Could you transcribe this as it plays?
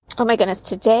Oh my goodness,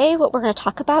 today what we're going to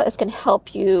talk about is going to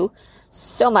help you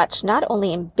so much, not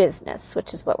only in business,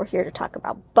 which is what we're here to talk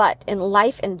about, but in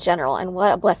life in general. And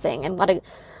what a blessing, and what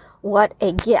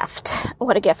a gift.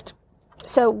 What a gift.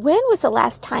 So when was the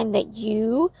last time that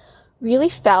you really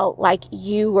felt like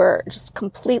you were just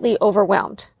completely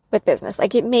overwhelmed with business?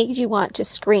 Like it made you want to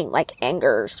scream, like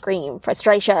anger, scream,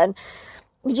 frustration.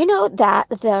 Did you know that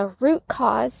the root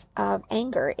cause of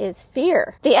anger is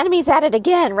fear? The enemy's at it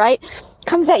again, right?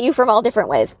 Comes at you from all different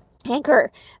ways.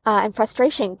 Anger and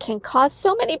frustration can cause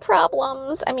so many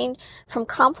problems. I mean, from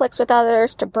conflicts with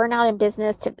others to burnout in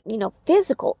business to,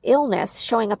 physical illness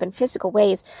showing up in physical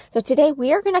ways. So today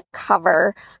we are going to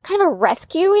cover kind of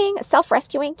a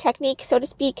self-rescuing technique, so to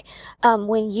speak,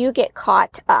 when you get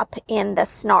caught up in the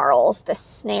snarls, the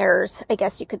snares, I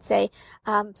guess you could say.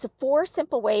 So 4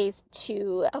 simple ways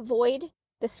to avoid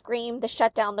the scream, the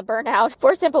shutdown, the burnout.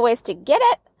 4 simple ways to get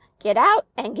it, get out,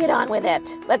 and get on with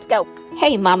it. Let's go.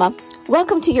 Hey, mama.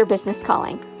 Welcome to Your Business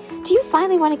Calling. Do you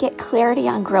finally want to get clarity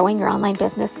on growing your online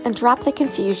business and drop the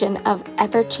confusion of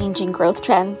ever-changing growth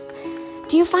trends?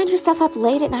 Do you find yourself up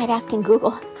late at night asking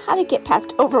Google how to get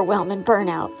past overwhelm and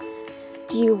burnout?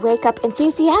 Do you wake up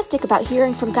enthusiastic about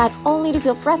hearing from God only to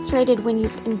feel frustrated when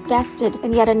you've invested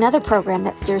in yet another program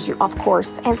that steers you off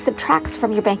course and subtracts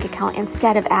from your bank account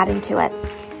instead of adding to it?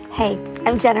 Hey,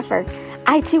 I'm Jennifer.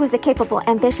 I, too, was a capable,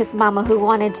 ambitious mama who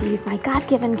wanted to use my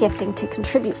God-given gifting to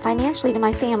contribute financially to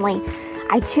my family.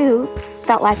 I, too,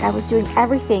 felt like I was doing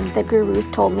everything the gurus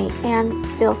told me and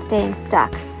still staying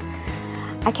stuck.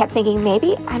 I kept thinking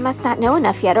maybe I must not know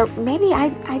enough yet, or maybe I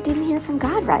didn't hear from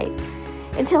God right.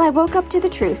 Until I woke up to the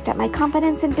truth that my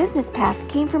confidence and business path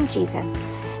came from Jesus,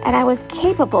 and I was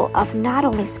capable of not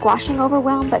only squashing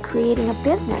overwhelm, but creating a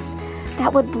business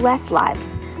that would bless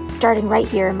lives, starting right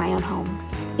here in my own home.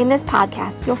 In this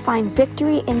podcast, you'll find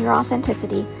victory in your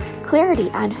authenticity, clarity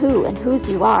on who and whose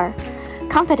you are,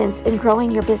 confidence in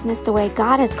growing your business the way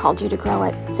God has called you to grow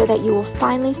it, so that you will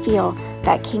finally feel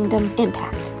that kingdom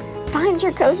impact. Find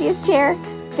your coziest chair,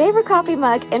 favorite coffee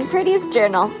mug, and prettiest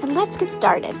journal, and let's get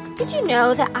started. Did you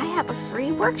know that I have a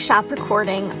free workshop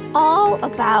recording all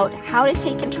about how to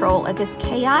take control of this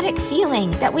chaotic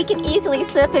feeling that we can easily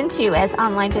slip into as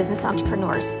online business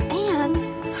entrepreneurs, and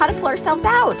how to pull ourselves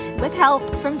out with help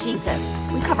from Jesus?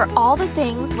 We cover all the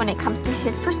things when it comes to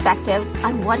his perspectives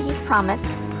on what he's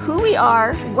promised, who we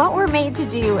are, what we're made to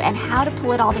do, and how to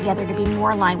pull it all together to be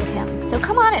more aligned with him. So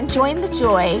come on and join the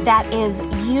joy that is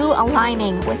you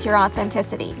aligning with your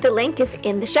authenticity. The link is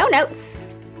in the show notes.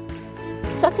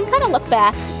 So I can kind of look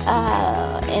back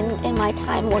in my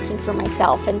time working for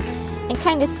myself and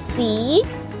kind of see,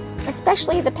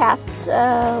 especially the past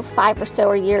 5 or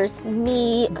so years,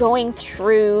 me going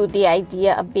through the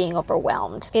idea of being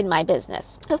overwhelmed in my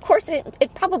business. Of course,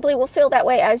 it probably will feel that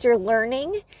way as you're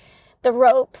learning the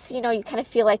ropes. You kind of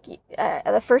feel like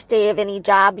the first day of any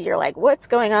job, you're like, what's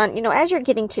going on? As you're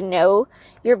getting to know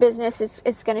your business,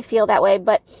 it's going to feel that way.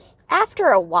 But after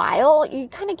a while, you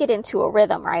kind of get into a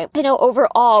rhythm, right?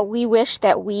 Overall, we wish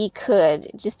that we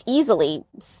could just easily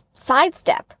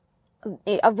sidestep,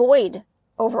 avoid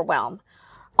overwhelm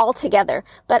altogether.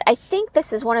 But I think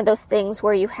this is one of those things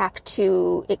where you have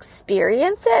to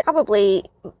experience it probably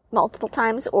multiple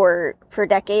times or for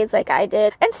decades like I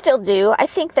did and still do. I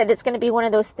think that it's going to be one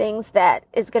of those things that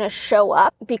is going to show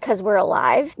up because we're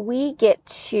alive. We get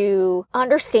to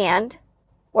understand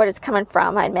what it's coming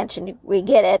from. I mentioned we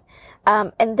get it.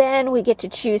 And then we get to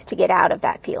choose to get out of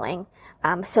that feeling.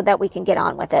 So that we can get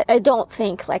on with it. I don't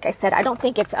think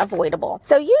it's avoidable.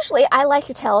 So usually I like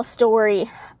to tell a story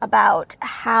about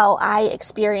how I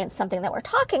experienced something that we're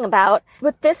talking about.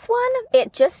 With this one,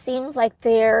 it just seems like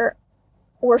there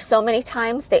were so many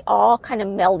times they all kind of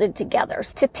melded together.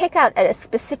 To pick out a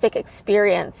specific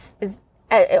experience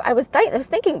I was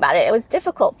thinking about it. It was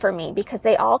difficult for me because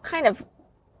they all kind of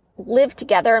live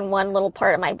together in one little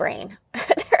part of my brain.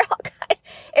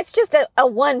 It's just a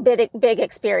one big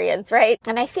experience, right?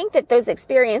 And I think that those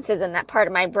experiences in that part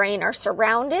of my brain are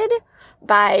surrounded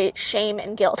by shame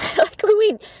and guilt. Like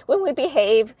when we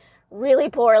behave really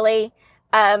poorly,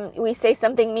 we say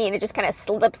something mean, it just kind of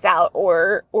slips out,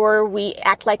 or we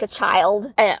act like a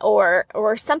child,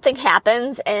 or something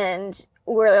happens and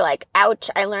we're like, ouch,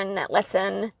 I learned that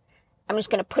lesson. I'm just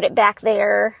going to put it back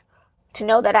there to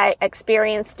know that I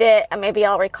experienced it, and maybe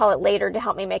I'll recall it later to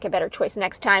help me make a better choice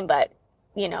next time. But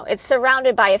it's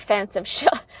surrounded by a fence of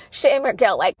shame or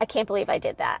guilt. Like, I can't believe I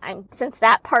did that. Since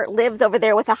that part lives over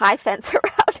there with a high fence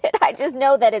around it, I just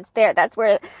know that it's there. That's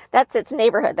its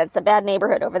neighborhood. That's the bad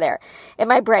neighborhood over there in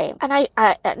my brain. And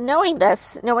knowing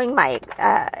my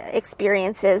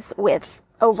experiences with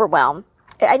overwhelm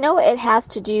I know it has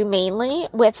to do mainly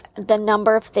with the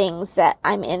number of things that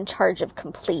I'm in charge of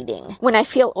completing. When I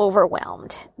feel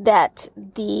overwhelmed, that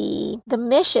the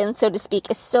mission, so to speak,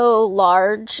 is so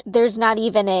large, there's not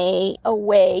even a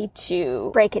way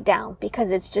to break it down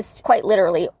because it's just quite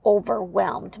literally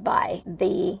overwhelmed by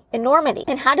the enormity.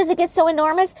 And how does it get so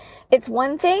enormous? It's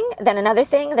one thing, then another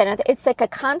thing, then another. It's like a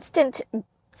constant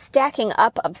stacking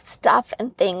up of stuff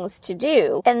and things to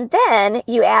do. And then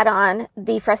you add on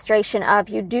the frustration of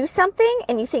you do something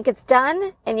and you think it's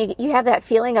done and you have that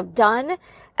feeling of done.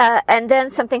 And then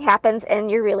something happens and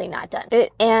you're really not done.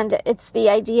 And it's the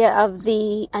idea of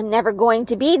I'm never going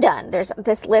to be done.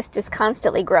 This list is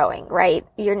constantly growing, right?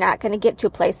 You're not going to get to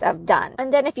a place of done.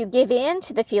 And then if you give in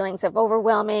to the feelings of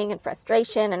overwhelming and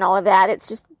frustration and all of that, it's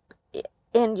just,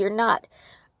 and you're not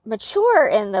mature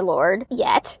in the Lord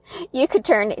yet, you could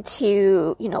turn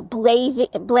to,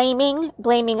 blaming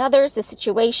others, the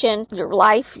situation, your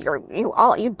life,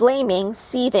 you blaming,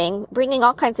 seething, bringing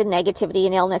all kinds of negativity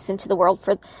and illness into the world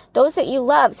for those that you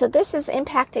love. So this is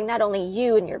impacting not only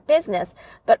you and your business,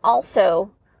 but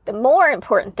also the more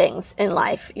important things in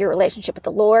life, your relationship with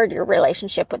the Lord, your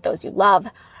relationship with those you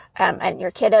love, and your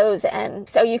kiddos. And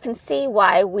so you can see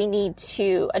why we need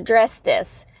to address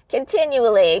this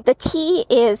continually. The key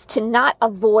is to not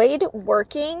avoid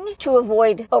working to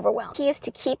avoid overwhelm. The key is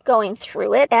to keep going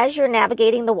through it. As you're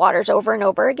navigating the waters over and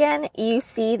over again, you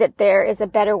see that there is a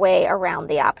better way around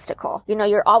the obstacle.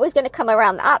 You're always going to come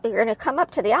around you're going to come up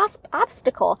to the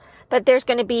obstacle, but there's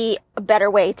going to be a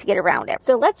better way to get around it.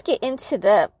 So let's get into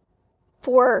the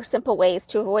 4 simple ways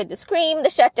to avoid the scream, the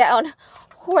shutdown,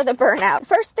 or the burnout.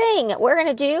 First thing we're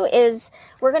going to do is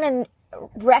we're going to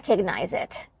recognize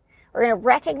it. We're going to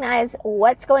recognize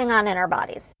what's going on in our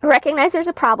bodies. Recognize there's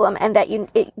a problem and that you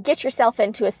get yourself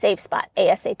into a safe spot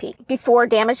ASAP before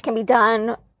damage can be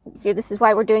done. See, this is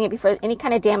why we're doing it before any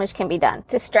kind of damage can be done.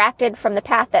 Distracted from the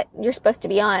path that you're supposed to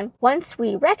be on. Once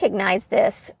we recognize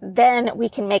this, then we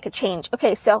can make a change.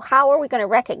 Okay, so how are we going to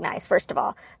recognize? First of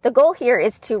all, the goal here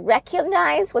is to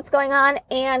recognize what's going on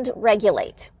and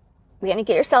regulate. You're going to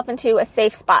get yourself into a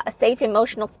safe spot, a safe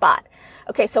emotional spot.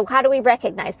 Okay, so how do we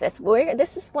recognize this?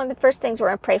 This is one of the first things we're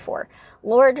going to pray for.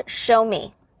 Lord, show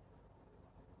me.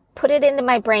 Put it into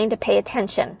my brain to pay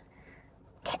attention.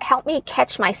 Help me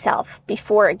catch myself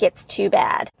before it gets too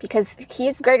bad. Because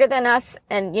He's greater than us,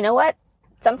 and you know what?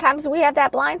 Sometimes we have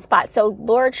that blind spot. So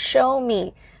Lord, show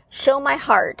me. Show my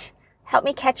heart. Help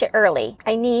me catch it early.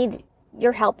 I need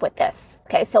your help with this.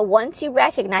 Okay, so once you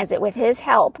recognize it with His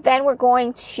help, then we're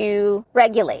going to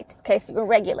regulate. Okay, so we're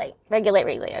regulate.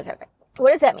 Okay.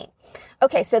 What does that mean?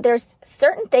 Okay, so there's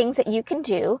certain things that you can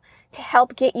do to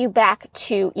help get you back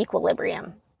to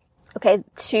equilibrium. Okay,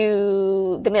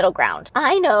 to the middle ground.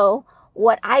 I know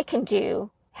what I can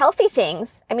do. Healthy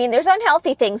things. I mean, there's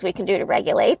unhealthy things we can do to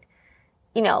regulate.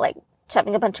 Like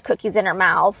shoving a bunch of cookies in our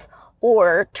mouth,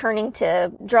 or turning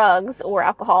to drugs or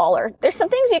alcohol, or there's some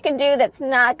things you can do that's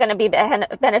not going to be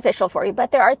beneficial for you,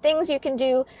 but there are things you can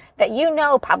do that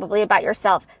probably about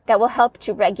yourself that will help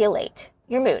to regulate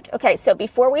your mood. Okay, so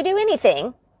before we do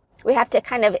anything, we have to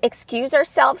kind of excuse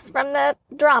ourselves from the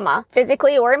drama,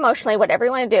 physically or emotionally, whatever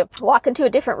you want to do. Walk into a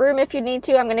different room if you need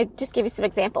to. I'm going to just give you some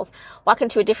examples. Walk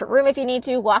into a different room if you need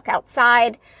to. Walk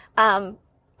outside.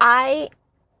 I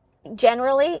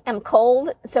generally am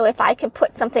cold, so if I can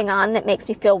put something on that makes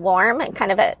me feel warm and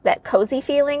kind of that cozy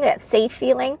feeling, that safe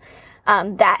feeling,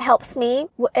 that helps me.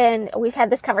 And we've had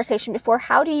this conversation before.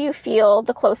 How do you feel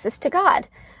the closest to God?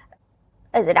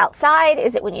 Is it outside?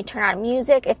 Is it when you turn on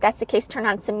music? If that's the case, turn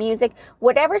on some music.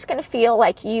 Whatever's going to feel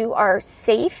like you are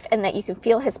safe and that you can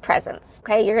feel His presence.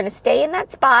 Okay, you're going to stay in that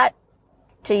spot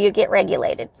till you get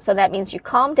regulated. So that means you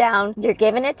calm down, you're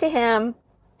giving it to Him.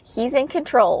 He's in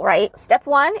control, right? Step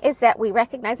 1 is that we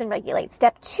recognize and regulate.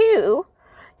 Step 2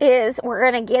 is we're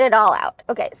going to get it all out.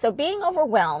 Okay, so being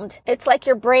overwhelmed, it's like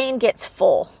your brain gets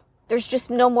full. There's just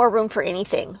no more room for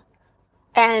anything.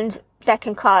 And that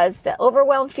can cause the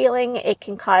overwhelmed feeling. It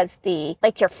can cause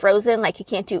you're frozen, like you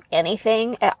can't do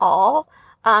anything at all.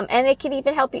 And it can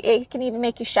even it can even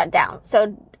make you shut down.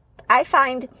 So I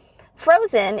find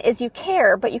frozen is you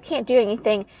care, but you can't do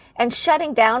anything. And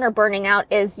shutting down or burning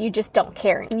out is you just don't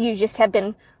care. You just have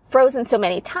been frozen so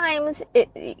many times.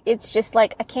 It's just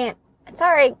like,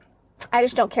 sorry, I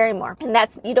just don't care anymore. And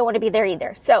you don't want to be there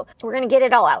either. So we're going to get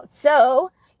it all out.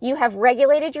 So you have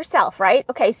regulated yourself, right?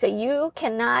 Okay, so you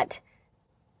cannot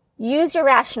use your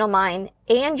rational mind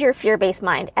and your fear-based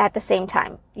mind at the same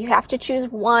time. You have to choose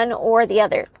one or the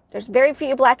other. There's very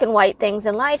few black and white things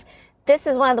in life. this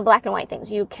is one of the black and white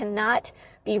things. You cannot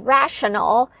be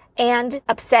rational and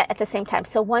upset at the same time.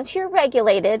 So once you're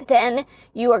regulated, then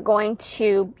you're going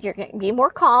to be more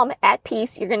calm, at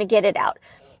peace. You're going to get it out.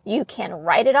 You can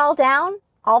write it all down,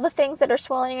 all the things that are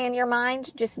swirling in your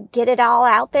mind. Just get it all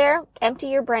out there. Empty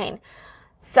your brain.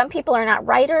 Some people are not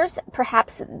writers.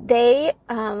 Perhaps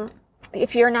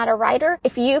if you're not a writer,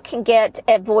 if you can get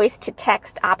a voice to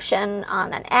text option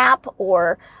on an app,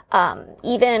 or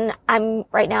even I'm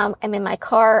in my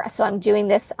car, so I'm doing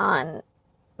this on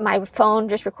my phone,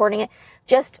 just recording it,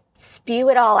 just spew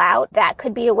it all out. That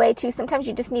could be a way too. Sometimes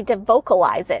you just need to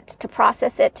vocalize it, to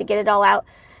process it, to get it all out.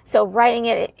 So writing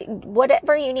it,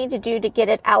 whatever you need to do to get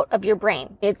it out of your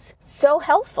brain. It's so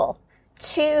helpful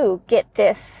to get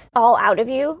this all out of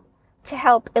you, to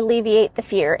help alleviate the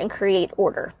fear and create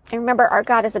order. And remember, our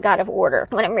God is a God of order.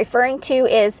 What I'm referring to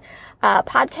is a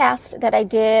podcast that I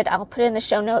did. I'll put it in the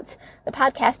show notes. The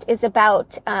podcast is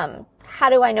about how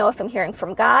do I know if I'm hearing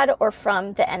from God or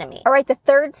from the enemy? All right, the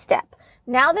third step.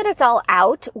 Now that it's all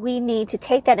out, we need to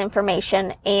take that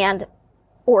information and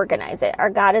organize it.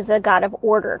 Our God is a God of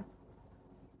order.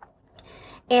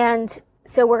 And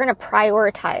so we're going to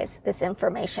prioritize this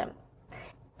information.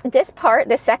 This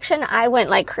section, I went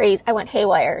like crazy. I went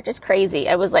haywire, just crazy.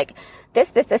 I was like,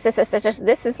 this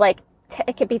is like,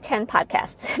 it could be 10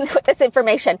 podcasts with this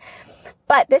information.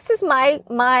 But this is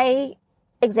my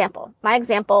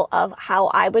example of how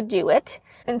I would do it.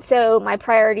 And so my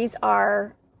priorities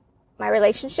are my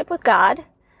relationship with God,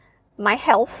 my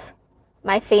health,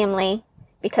 my family,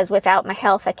 because without my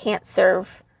health, I can't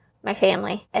serve my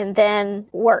family, and then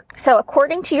work. So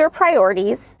according to your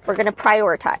priorities, we're going to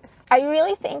prioritize. I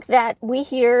really think that we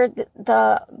hear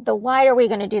the why are we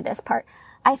going to do this part?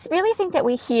 I really think that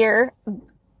we hear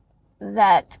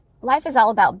that life is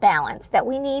all about balance, that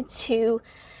we need to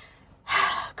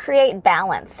create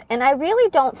balance. And I really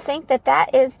don't think that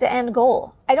that is the end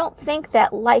goal. I don't think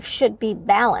that life should be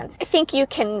balanced. I think you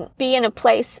can be in a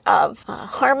place of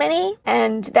harmony,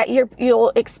 and that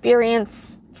you'll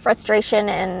experience frustration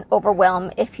and overwhelm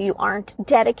if you aren't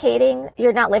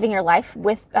you're not living your life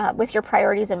with your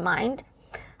priorities in mind.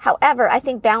 However, I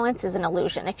think balance is an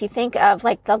illusion. If you think of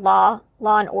like the law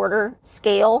and order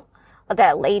scale,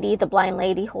 the blind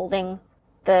lady holding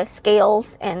the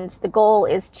scales, and the goal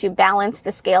is to balance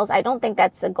the scales. I don't think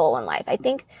that's the goal in life. I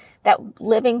think that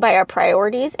living by our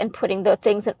priorities and putting the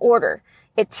things in order,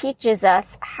 it teaches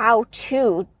us how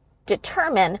to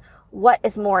determine what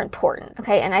is more important.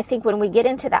 Okay. And I think when we get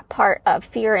into that part of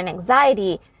fear and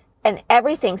anxiety and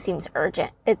everything seems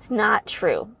urgent, it's not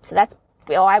true. So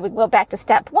I would go back to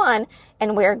step one,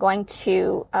 and we're going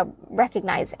to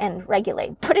recognize and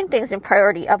regulate, putting things in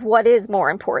priority of what is more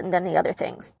important than the other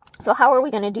things. So how are we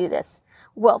going to do this?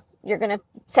 Well, you're going to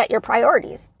set your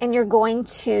priorities, and you're going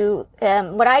to,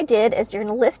 what I did is you're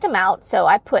going to list them out. So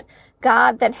I put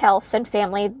God, then health, then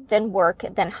family, then work,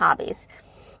 then hobbies.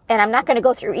 And I'm not going to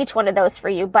go through each one of those for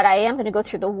you, but I am going to go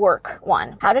through the work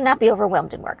one. How to not be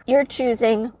overwhelmed in work. You're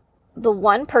choosing the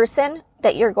one person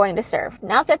that you're going to serve.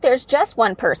 Not that there's just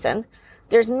one person.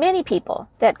 There's many people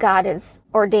that God has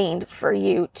ordained for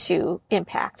you to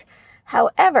impact.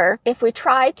 However, if we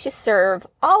try to serve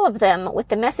all of them with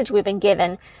the message we've been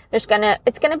given,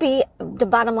 the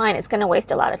bottom line, it's going to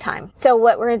waste a lot of time. So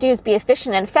what we're going to do is be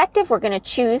efficient and effective. We're going to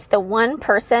choose the one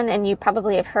person, and you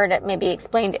probably have heard it maybe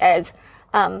explained as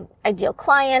ideal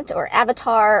client or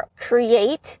avatar.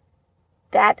 Create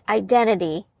that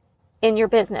identity in your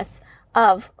business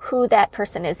of who that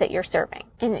person is that you're serving.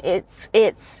 And it's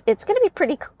going to be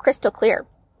pretty crystal clear.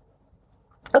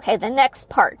 Okay, the next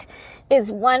part is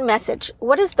one message.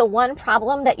 What is the one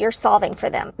problem that you're solving for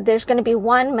them? There's going to be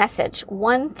one message,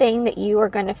 one thing that you are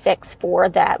going to fix for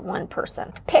that one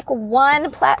person. Pick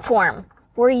one platform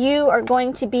where you are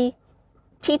going to be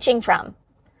teaching from,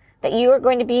 that you are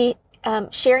going to be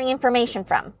sharing information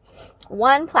from.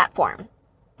 One platform.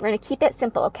 We're going to keep it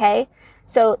simple, okay?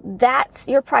 So that's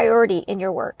your priority in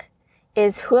your work,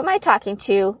 is who am I talking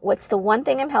to? What's the one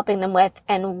thing I'm helping them with?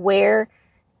 And where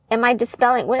am I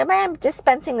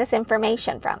dispensing this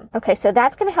information from? Okay, so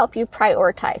that's going to help you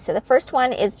prioritize. So the first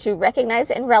one is to recognize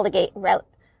and regulate.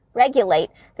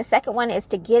 The second one is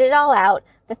to get it all out.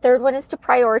 The third one is to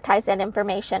prioritize that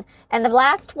information. And the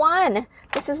last one,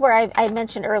 this is where I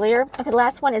mentioned earlier. Okay, the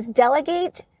last one is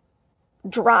delegate,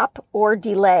 drop, or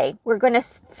delay. We're going to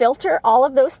filter all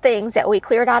of those things that we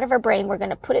cleared out of our brain. We're going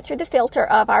to put it through the filter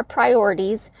of our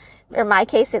priorities. In my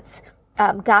case, it's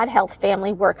God, health,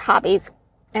 family, work, hobbies.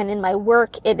 And in my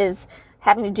work, it is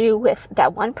having to do with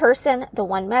that one person, the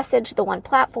one message, the one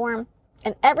platform,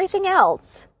 and everything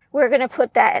else. We're going to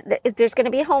put there's going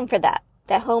to be a home for that.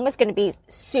 That home is going to be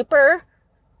super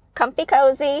comfy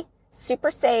cozy,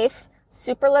 super safe,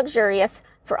 super luxurious.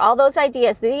 For all those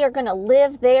ideas, they are going to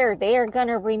live there. They are going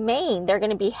to remain. They're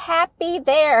going to be happy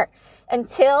there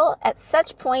until at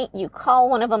such point you call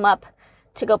one of them up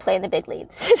to go play in the big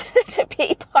leagues, to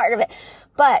be part of it.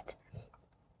 But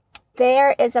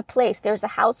there is a place, there's a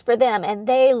house for them, and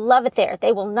they love it there.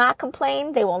 They will not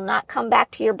complain. They will not come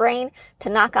back to your brain to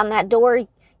knock on that door.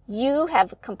 You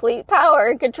have complete power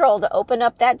and control to open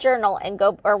up that journal and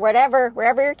go, or whatever,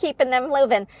 wherever you're keeping them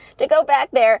living, to go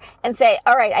back there and say,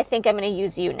 all right, I think I'm going to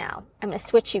use you now. I'm going to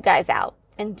switch you guys out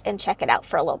and check it out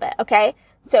for a little bit. Okay.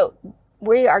 So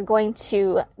we are going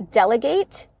to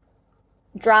delegate,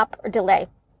 drop, or delay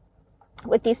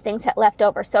with these things that left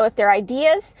over. So if they're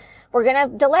ideas, we're going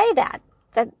to delay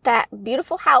that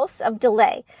beautiful house of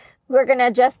delay. We're going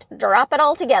to just drop it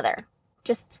all together.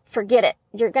 Just forget it.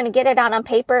 You're going to get it out on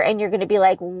paper and you're going to be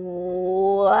like,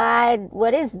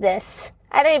 what is this?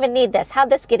 I don't even need this.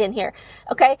 How'd this get in here?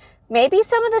 Okay. Maybe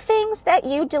some of the things that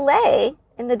you delay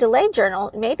in the delay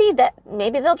journal, maybe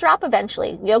they'll drop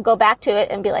eventually. You'll go back to it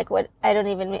and be like,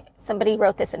 somebody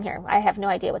wrote this in here. I have no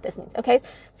idea what this means. Okay.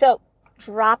 So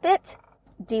drop it,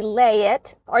 delay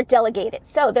it, or delegate it.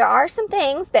 So there are some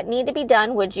things that need to be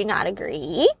done. Would you not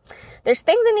agree? There's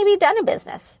things that need to be done in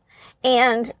business.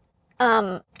 And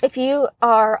if you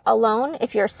are alone,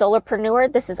 if you're a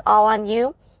solopreneur, this is all on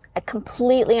you. I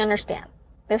completely understand.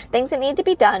 There's things that need to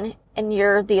be done and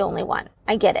you're the only one.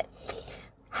 I get it.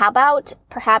 How about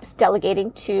perhaps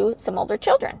delegating to some older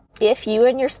children? If you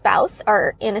and your spouse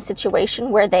are in a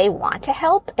situation where they want to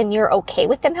help and you're okay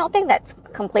with them helping, that's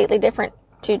completely different,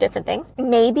 two different things.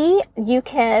 Maybe you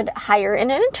could hire an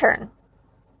intern,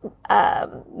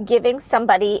 giving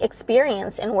somebody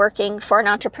experience in working for an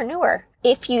entrepreneur.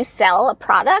 If you sell a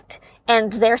product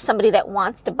and there's somebody that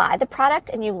wants to buy the product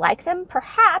and you like them,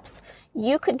 perhaps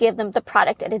you could give them the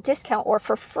product at a discount or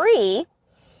for free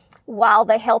while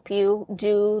they help you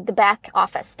do the back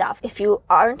office stuff. If you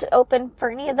aren't open for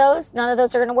any of those, none of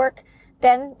those are going to work,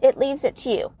 then it leaves it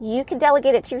to you. You can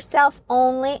delegate it to yourself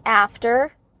only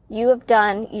after you have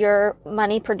done your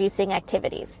money producing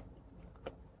activities,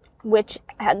 which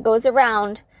goes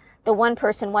around the one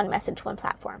person, one message, one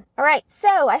platform. All right.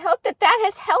 So I hope that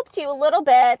has helped you a little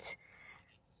bit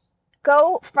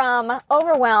go from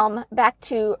overwhelm back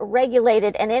to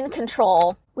regulated and in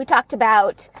control. We talked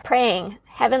about praying,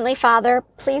 Heavenly Father,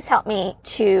 please help me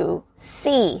to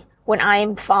see when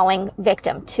I'm falling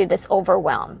victim to this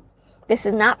overwhelm. This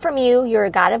is not from you. You're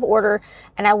a God of order,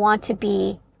 and I want to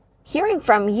be hearing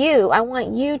from you. I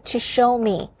want you to show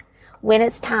me when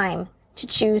it's time to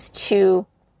choose to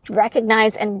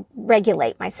recognize and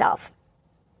regulate myself.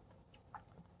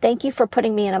 Thank you for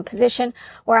putting me in a position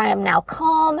where I am now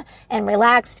calm and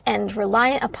relaxed and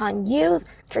reliant upon you.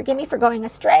 Forgive me for going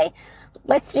astray.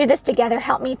 Let's do this together.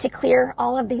 Help me to clear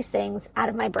all of these things out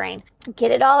of my brain. Get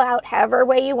it all out however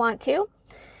way you want to.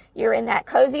 You're in that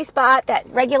cozy spot, that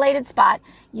regulated spot.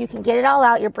 You can get it all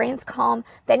out. Your brain's calm.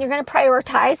 Then you're going to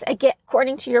prioritize again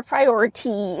according to your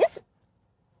priorities.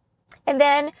 And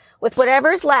then with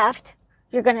whatever's left,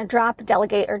 you're going to drop,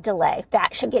 delegate, or delay.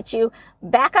 That should get you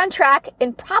back on track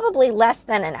in probably less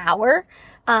than an hour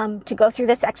to go through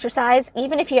this exercise.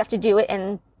 Even if you have to do it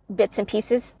in bits and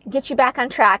pieces, get you back on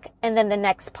track. And then the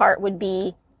next part would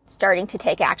be starting to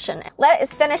take action. Let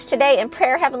us finish today in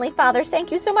prayer. Heavenly Father, thank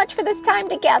you so much for this time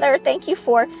together. Thank you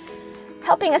for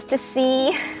helping us to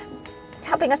see,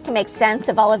 helping us to make sense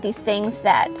of all of these things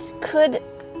that could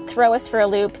throw us for a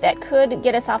loop, that could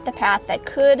get us off the path, that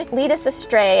could lead us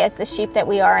astray as the sheep that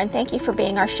we are. And thank you for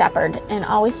being our shepherd and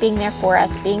always being there for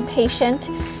us, being patient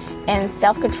and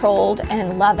self-controlled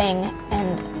and loving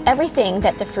and everything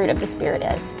that the fruit of the Spirit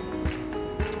is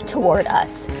toward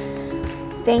us.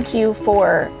 Thank you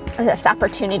for this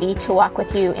opportunity to walk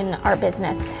with you in our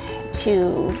business,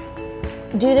 to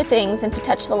do the things and to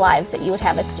touch the lives that you would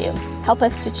have us do. Help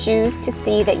us to choose to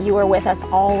see that you are with us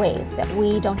always, that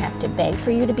we don't have to beg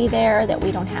for you to be there, that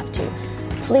we don't have to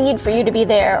plead for you to be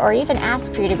there or even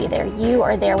ask for you to be there. You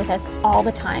are there with us all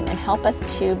the time, and help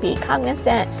us to be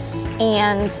cognizant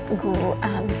and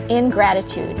in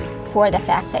gratitude for the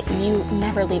fact that you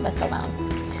never leave us alone.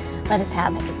 Let us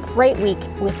have a great week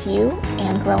with you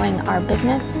and growing our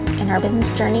business and our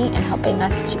business journey and helping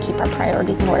us to keep our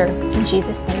priorities in order. In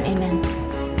Jesus' name, amen.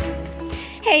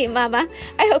 Hey, Mama.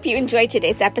 I hope you enjoyed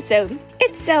today's episode.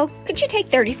 If so, could you take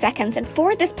 30 seconds and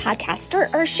forward this podcast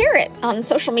or share it on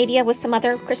social media with some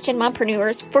other Christian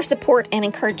mompreneurs for support and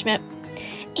encouragement?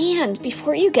 And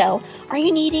before you go, are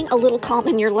you needing a little calm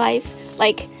in your life?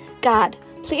 Like, God,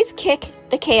 please kick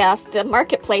the chaos the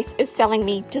marketplace is selling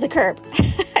me to the curb.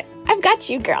 I've got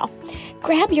you, girl.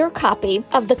 Grab your copy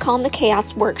of the Calm the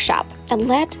Chaos workshop and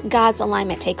let God's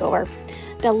alignment take over.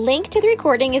 The link to the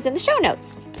recording is in the show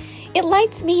notes. It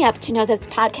lights me up to know that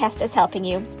this podcast is helping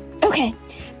you. Okay,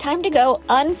 time to go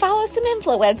unfollow some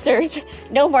influencers.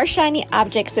 No more shiny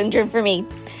object syndrome for me.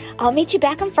 I'll meet you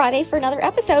back on Friday for another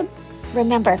episode.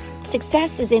 Remember,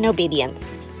 success is in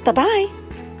obedience. Bye-bye.